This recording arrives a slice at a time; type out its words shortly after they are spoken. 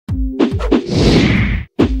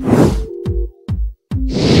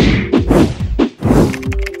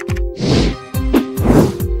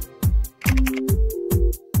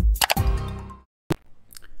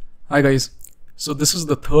Hi guys, so this is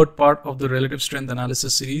the third part of the relative strength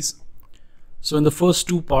analysis series. So in the first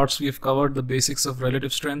two parts we have covered the basics of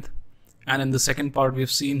relative strength, and in the second part we have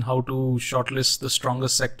seen how to shortlist the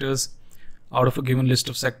strongest sectors out of a given list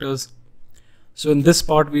of sectors. So in this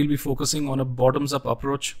part we'll be focusing on a bottoms up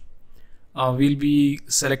approach. We'll be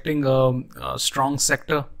selecting a strong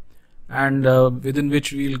sector, and within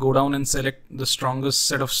which we'll go down and select the strongest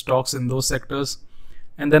set of stocks in those sectors,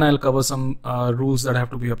 and then I'll cover some rules that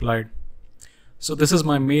have to be applied. So this is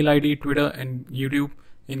my mail ID, Twitter and YouTube.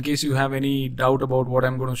 In case you have any doubt about what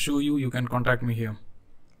I'm going to show you, you can contact me here.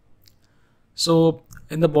 So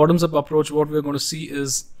in the bottoms up approach, what we're going to see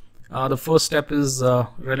is the first step is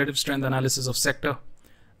relative strength analysis of sector.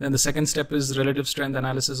 Then the second step is relative strength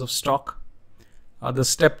analysis of stock. The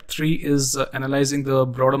step 3 is analyzing the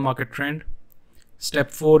broader market trend.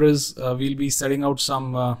 Step 4 is we'll be setting out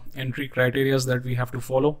some entry criteria that we have to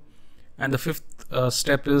follow. And the fifth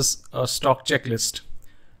step is a stock checklist.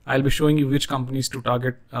 I'll be showing you which companies to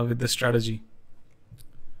target with this strategy.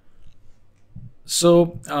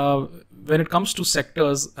 So when it comes to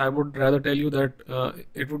sectors, I would rather tell you that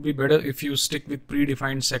it would be better if you stick with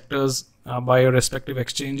predefined sectors by your respective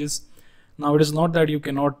exchanges. Now it is not that you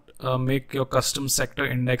cannot make your custom sector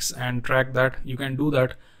index and track that. You can do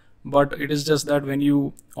that, but it is just that when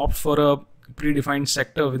you opt for a predefined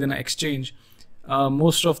sector within an exchange,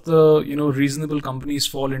 most of the reasonable companies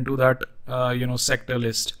fall into that sector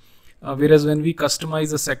list. Whereas when we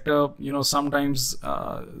customize a sector, sometimes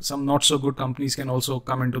some not so good companies can also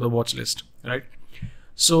come into the watch list, right?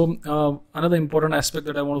 So another important aspect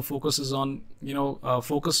that I want to focus is on,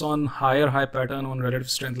 focus on high pattern on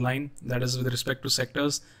relative strength line, that is with respect to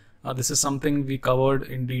sectors. This is something we covered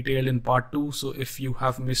in detail in part 2. So if you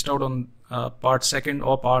have missed out on part 2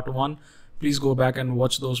 or part 1, please go back and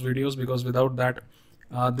watch those videos, because without that,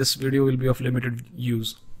 this video will be of limited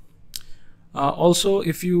use. Also,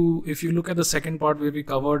 if you look at the second part where we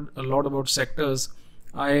covered a lot about sectors,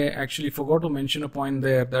 I actually forgot to mention a point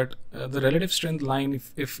there that the relative strength line,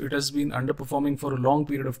 if it has been underperforming for a long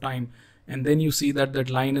period of time, and then you see that that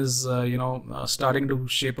line is starting to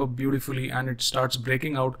shape up beautifully and it starts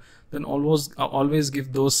breaking out, then always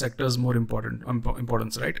give those sectors more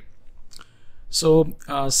importance, right? So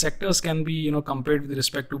sectors can be compared with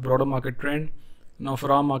respect to broader market trend. Now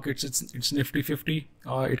for our markets, it's Nifty 50.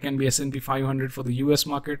 It can be S&P 500 for the US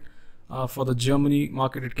market. For the Germany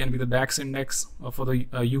market, it can be the DAX index. For the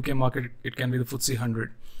UK market, it can be the FTSE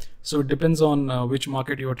 100. So it depends on which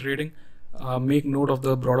market you are trading. Make note of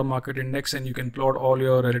the broader market index, and you can plot all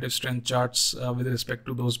your relative strength charts with respect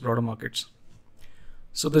to those broader markets.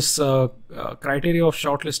 So this criteria of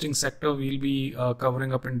shortlisting sector we'll be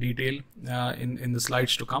covering up in detail in the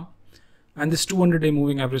slides to come. And this 200-day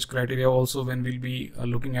moving average criteria also, when we'll be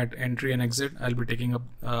looking at entry and exit, I'll be taking up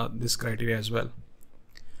this criteria as well.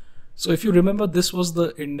 So if you remember, this was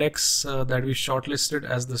the index that we shortlisted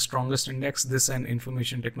as the strongest index, this and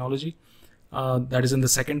information technology. That is in the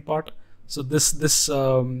second part. So this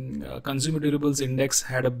consumer durables index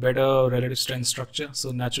had a better relative strength structure.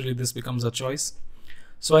 So naturally this becomes a choice.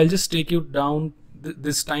 So I'll just take you down.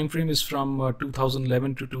 This time frame is from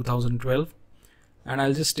 2011 to 2012. And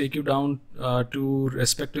I'll just take you down to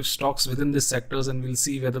respective stocks within these sectors, and we'll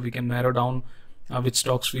see whether we can narrow down which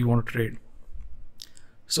stocks we want to trade.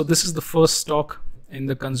 So this is the first stock in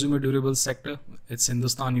the consumer durables sector. It's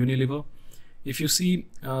Hindustan Unilever. If you see,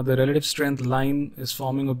 the relative strength line is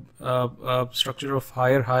forming a structure of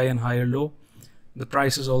higher high and higher low. The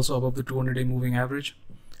price is also above the 200-day moving average.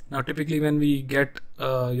 Now typically when we get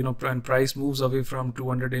when price moves away from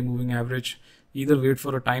 200-day moving average, either wait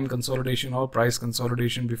for a time consolidation or price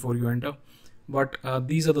consolidation before you enter. But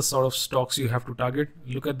these are the sort of stocks you have to target.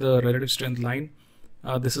 Look at the relative strength line.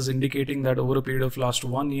 This is indicating that over a period of last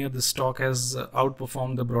 1 year, the stock has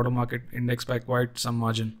outperformed the broader market index by quite some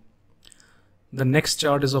margin. The next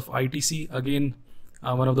chart is of ITC, again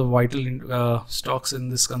one of the vital stocks in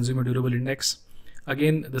this consumer durable index.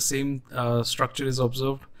 Again, the same structure is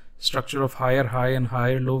observed, structure of higher high and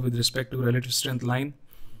higher low with respect to relative strength line,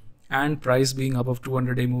 and price being above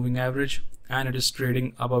 200-day moving average, and it is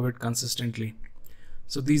trading above it consistently.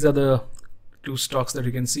 So these are the two stocks that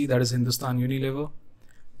you can see, that is Hindustan Unilever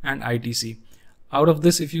and ITC. Out of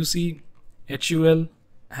this, if you see, HUL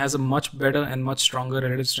has a much better and much stronger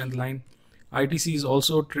relative strength line. ITC is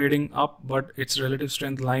also trading up, but its relative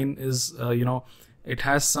strength line is it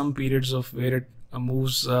has some periods of where it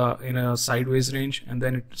moves in a sideways range and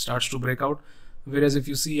then it starts to break out. Whereas if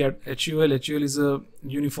you see at HUL is a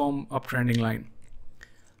uniform uptrending line.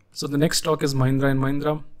 So the next stock is Mahindra &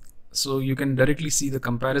 Mahindra. So you can directly see the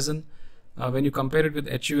comparison. When you compare it with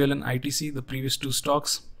HUL and ITC, the previous two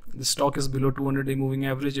stocks, the stock is below 200-day moving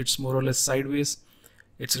average. It's more or less sideways.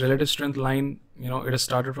 Its relative strength line, it has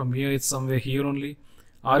started from here. It's somewhere here only.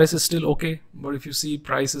 RS is still okay, but if you see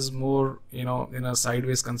price is more, in a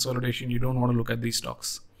sideways consolidation, you don't want to look at these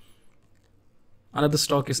stocks. Another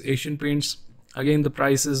stock is Asian Paints. Again, the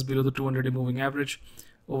price is below the 200-day moving average.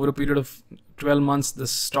 Over a period of 12 months, the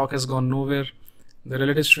stock has gone nowhere. The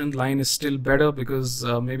relative strength line is still better because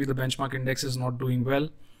maybe the benchmark index is not doing well.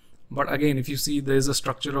 But again, if you see, there is a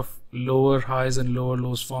structure of lower highs and lower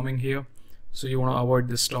lows forming here. So you want to avoid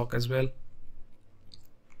this stock as well.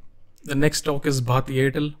 The next stock is Bharti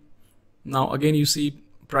Airtel. Now again, you see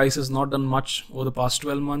price has not done much over the past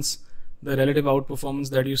 12 months. The relative outperformance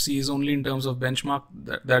that you see is only in terms of benchmark.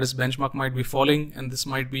 That is, benchmark might be falling and this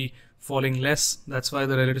might be falling less. That's why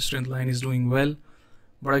the relative strength line is doing well.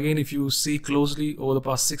 But again, if you see closely over the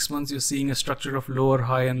past 6 months, you're seeing a structure of lower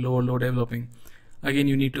high and lower low developing. Again,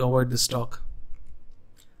 you need to avoid this stock.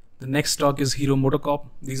 The next stock is Hero MotoCorp.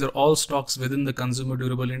 These are all stocks within the consumer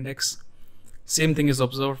durable index. Same thing is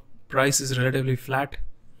observed. Price is relatively flat.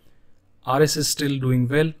 RS is still doing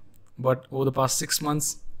well, but over the past 6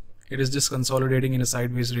 months, it is just consolidating in a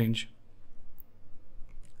sideways range.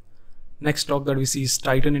 Next stock that we see is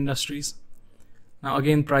Titan Industries. Now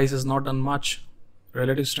again, price has not done much.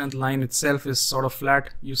 Relative strength line itself is sort of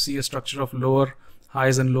flat. You see a structure of lower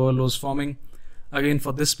highs and lower lows forming. Again,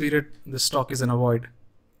 for this period, this stock is an avoid.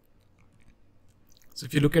 So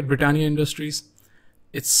if you look at Britannia Industries,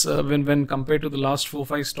 it's when compared to the last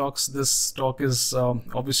 4-5 stocks, this stock is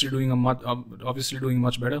obviously doing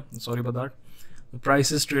much better. Sorry about that. The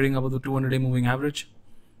price is trading above the 200-day moving average,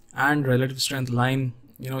 and relative strength line,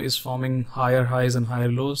 is forming higher highs and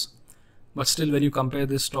higher lows. But still, when you compare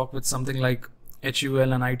this stock with something like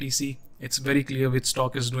HUL and ITC, it's very clear which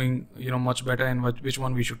stock is doing, much better and which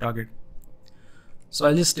one we should target. So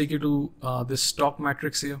I'll just take you to this stock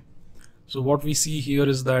matrix here. So what we see here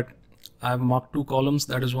is that I have marked 2 columns.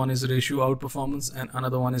 That is, one is ratio outperformance and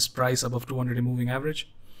another one is price above 200-day moving average.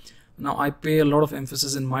 Now I pay a lot of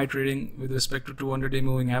emphasis in my trading with respect to 200-day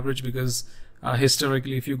moving average because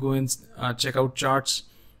historically, if you go and check out charts,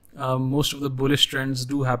 most of the bullish trends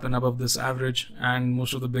do happen above this average and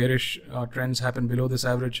most of the bearish trends happen below this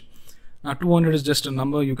average. Now 200 is just a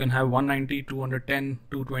number. You can have 190, 210,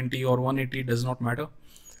 220 or 180, does not matter.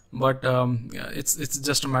 But it's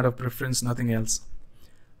just a matter of preference, nothing else.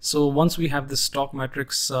 So once we have this stock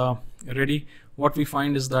matrix ready, what we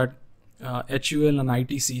find is that HUL and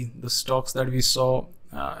ITC, the stocks that we saw,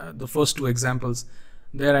 the first 2 examples,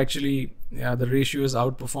 they're actually, the ratio is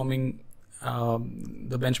outperforming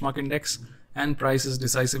the benchmark index and price is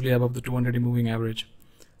decisively above the 200-day moving average.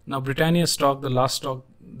 Now Britannia stock, the last stock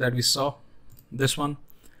that we saw, this one,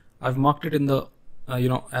 I've marked it in the,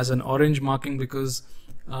 as an orange marking because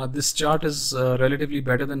this chart is relatively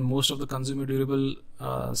better than most of the consumer durable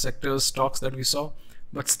sectors stocks that we saw,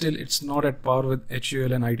 but still it's not at par with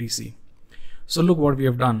HUL and ITC. So look what we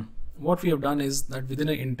have done. What we have done is that within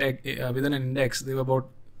an index, there were about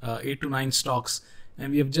 8 to 9 stocks,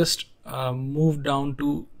 and we have just moved down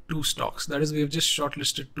to 2 stocks. That is, we have just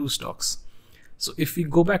shortlisted 2 stocks. So if we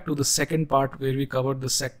go back to the second part where we covered the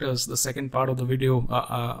sectors, the second part of the video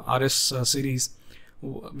RS series,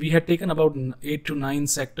 we had taken about 8 to 9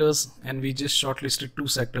 sectors and we just shortlisted 2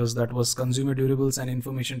 sectors, that was consumer durables and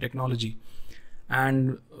information technology.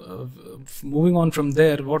 And moving on from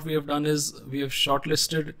there, what we have done is we have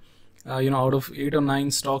shortlisted out of 8 or 9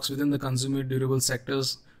 stocks within the consumer durable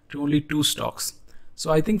sectors to only 2 stocks. So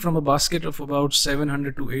I think from a basket of about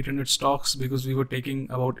 700 to 800 stocks, because we were taking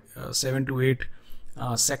about 7 to 8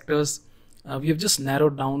 sectors, we have just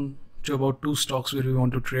narrowed down to about 2 stocks where we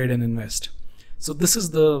want to trade and invest. So this is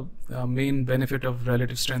the main benefit of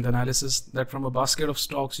relative strength analysis, that from a basket of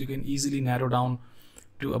stocks you can easily narrow down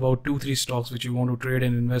to about 2-3 stocks which you want to trade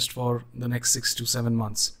and invest for the next 6 to 7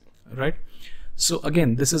 months, right? So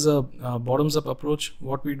again, this is a bottoms up approach.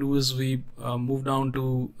 What we do is we move down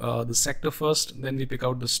to the sector first, then we pick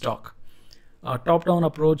out the stock. Top down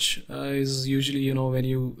approach is usually, when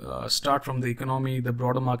you start from the economy, the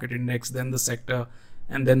broader market index, then the sector,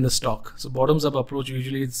 and then the stock. So bottoms up approach,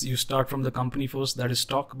 usually it's you start from the company first, that is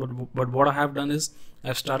stock, but what I have done is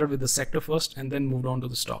I've started with the sector first and then moved on to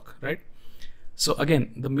the stock, right? So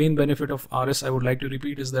again, the main benefit of RS, I would like to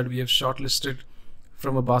repeat, is that we have shortlisted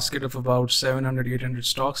from a basket of about 700-800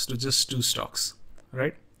 stocks to just 2 stocks,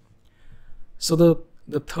 right? So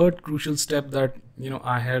the third crucial step that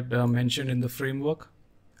I had mentioned in the framework,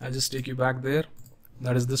 I'll just take you back there,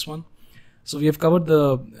 that is this one. So we have covered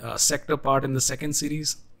the sector part in the second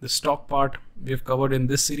series. The stock part we have covered in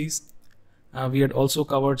this series. We had also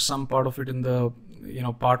covered some part of it in the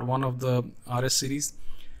part 1 of the RS series.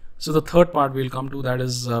 So the third part we'll come to, that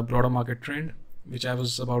is broader market trend, which I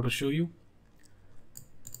was about to show you.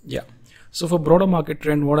 Yeah, so for broader market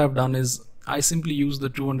trend, what I've done is I simply use the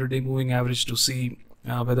 200-day moving average to see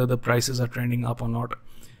whether the prices are trending up or not.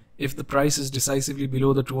 If the price is decisively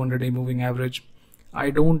below the 200-day moving average,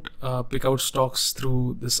 I don't pick out stocks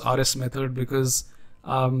through this RS method, because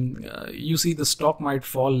you see the stock might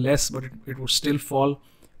fall less, but it would still fall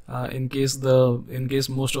in case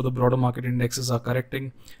most of the broader market indexes are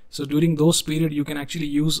correcting. So during those period, you can actually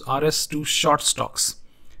use RS to short stocks.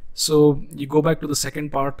 So you go back to the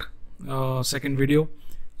second video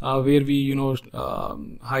where we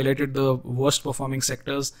highlighted the worst performing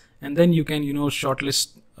sectors, and then you can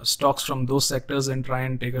shortlist stocks from those sectors and try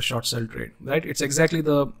and take a short sell trade, right? It's exactly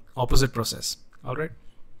the opposite process. All right,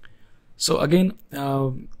 so again,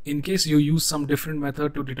 in case you use some different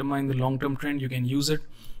method to determine the long-term trend, you can use it.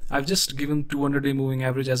 I've just given 200-day moving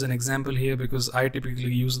average as an example here because I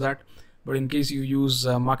typically use that. But in case you use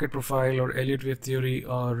market profile or Elliott wave theory,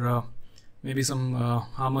 or maybe some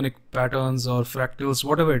harmonic patterns or fractals,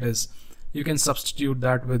 whatever it is, you can substitute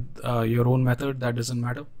that with your own method. That doesn't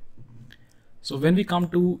matter. So when we come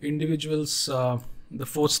to individuals, the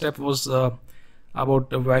fourth step was about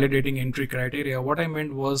validating entry criteria. What I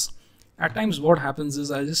meant was, at times what happens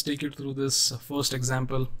is, I'll just take you through this first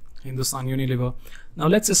example, Hindustan Unilever. Now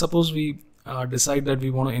let's say suppose we decide that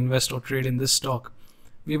we want to invest or trade in this stock.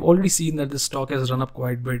 We've already seen that this stock has run up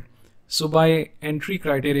quite a bit. So by entry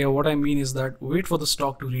criteria, what I mean is that wait for the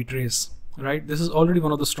stock to retrace, right? This is already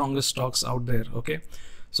one of the strongest stocks out there, okay?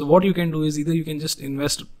 So what you can do is, either you can just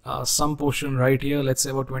invest some portion right here, let's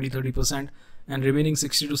say about 20-30%, and remaining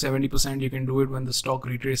 60 to 70% you can do it when the stock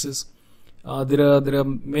retraces. There are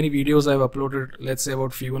many videos I've uploaded, let's say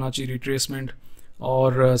about Fibonacci retracement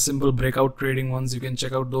or simple breakout trading ones. You can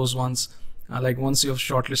check out those ones. Like once you have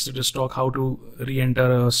shortlisted a stock, how to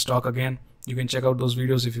re-enter a stock again. You can check out those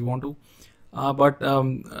videos if you want to. But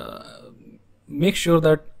make sure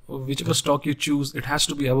that whichever stock you choose, it has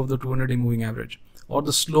to be above the 200-day moving average, or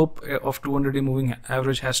the slope of 200-day moving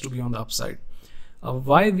average has to be on the upside.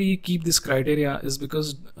 Why we keep this criteria is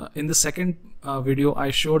because in the second video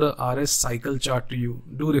I showed a RS cycle chart to you.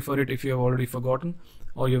 Do refer it if you have already forgotten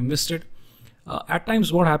or you missed it. At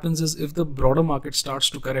times what happens is, if the broader market starts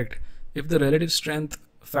to correct, if the relative strength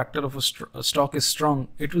factor of a stock is strong,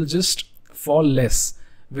 it will just fall less,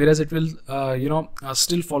 whereas it will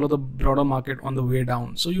still follow the broader market on the way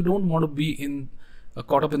down. So you don't want to be in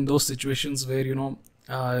caught up in those situations where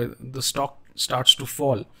the stock starts to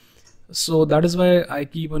fall. So that is why I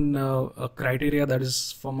keep a criteria that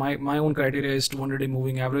is, for my own criteria is 200-day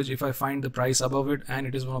moving average. If I find the price above it and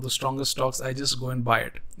it is one of the strongest stocks, I just go and buy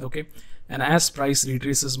it, okay? And as price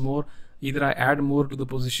retraces more, either I add more to the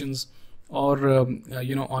positions, or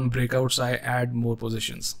on breakouts I add more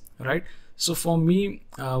positions, right? So for me,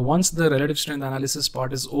 once the relative strength analysis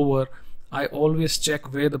part is over, I always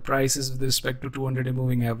check where the price is with respect to 200-day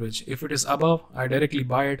moving average. If it is above, I directly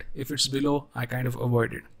buy it. If it's below, I kind of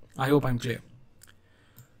avoid it. I hope I'm clear.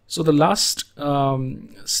 So the last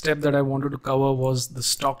step that I wanted to cover was the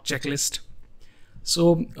stock checklist.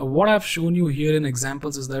 So what I've shown you here in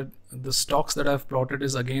examples is that the stocks that I've plotted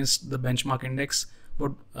is against the benchmark index.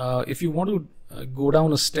 But if you want to go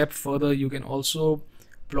down a step further, you can also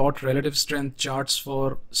plot relative strength charts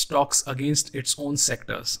for stocks against its own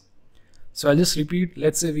sectors. So I'll just repeat.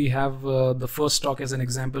 Let's say we have the first stock as an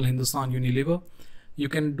example, Hindustan Unilever. You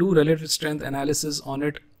can do relative strength analysis on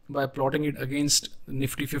it by plotting it against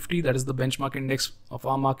Nifty 50, that is the benchmark index of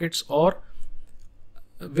our markets, or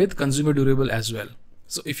with consumer durable as well.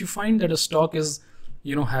 So if you find that a stock is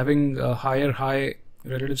having a high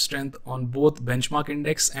relative strength on both benchmark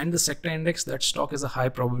index and the sector index, that stock is a high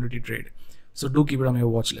probability trade. So do keep it on your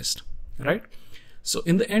watch list, right? So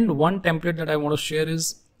in the end, one template that I want to share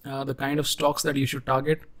is the kind of stocks that you should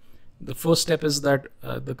target. The first step is that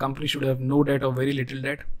the company should have no debt or very little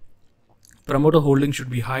debt. Promoter holding should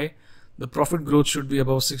be high. The profit growth should be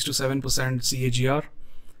above 6 to 7% CAGR.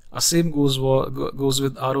 Same goes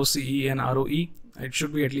with ROCE and ROE. It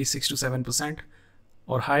should be at least 6 to 7%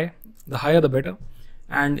 or high. The higher the better.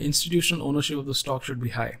 And institutional ownership of the stock should be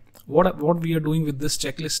high. What we are doing with this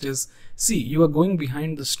checklist is, see, you are going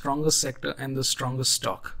behind the strongest sector and the strongest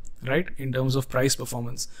stock, right, in terms of price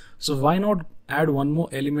performance. So why not add one more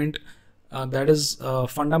element, that is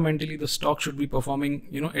fundamentally the stock should be performing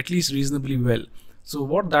at least reasonably well. So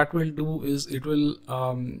what that will do is, it will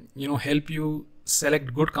help you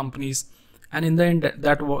select good companies, and in the end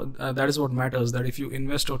that is what matters, that if you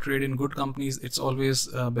invest or trade in good companies, it's always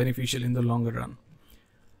beneficial in the longer run.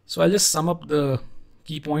 So I'll just sum up the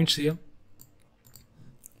key points here.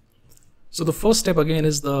 So the first step again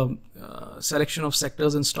is the selection of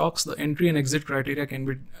sectors and stocks. The entry and exit criteria can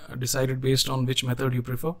be decided based on which method you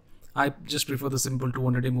prefer. I just prefer the simple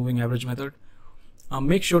 200-day moving average method.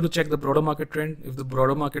 Make sure to check the broader market trend. If the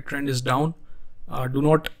broader market trend is down, do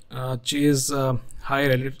not chase high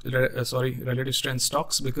relative strength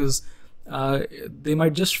stocks, because they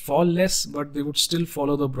might just fall less, but they would still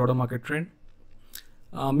follow the broader market trend.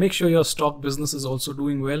 Make sure your stock business is also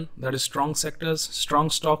doing well. That is strong sectors, strong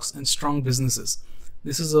stocks, and strong businesses.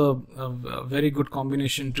 This is a very good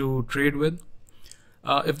combination to trade with.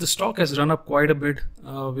 If the stock has run up quite a bit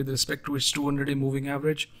with respect to its 200-day moving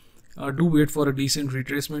average, do wait for a decent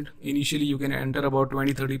retracement. Initially, you can enter about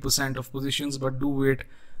 20-30% of positions, but do wait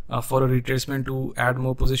for a retracement to add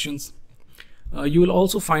more positions. You will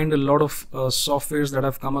also find a lot of softwares that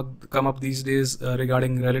have come up these days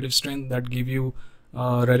regarding relative strength that give you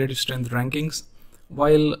relative strength rankings.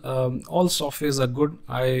 While all softwares are good,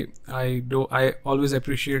 I always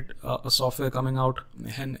appreciate a software coming out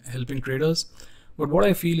and helping traders. But what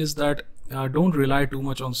I feel is that don't rely too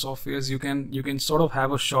much on softwares. You can sort of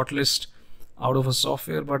have a short list out of a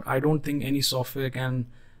software, but I don't think any software can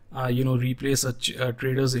replace a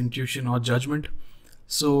trader's intuition or judgment.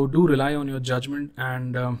 So do rely on your judgment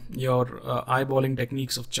and your eyeballing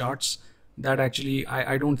techniques of charts. That actually,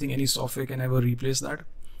 I don't think any software can ever replace that.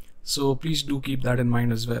 So please do keep that in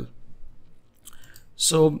mind as well.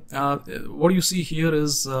 So what you see here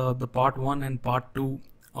is the part 1 and part 2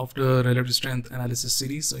 of the relative strength analysis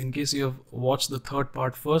series. So in case you have watched the third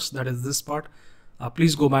part first, that is this part,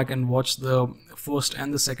 please go back and watch the first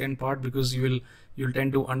and the second part, because you'll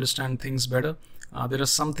tend to understand things better. There are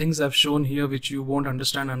some things I've shown here which you won't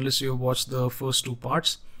understand unless you watch the first 2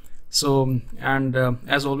 parts. So, and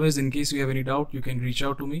as always, in case you have any doubt, you can reach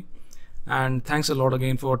out to me. And thanks a lot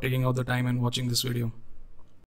again for taking out the time and watching this video.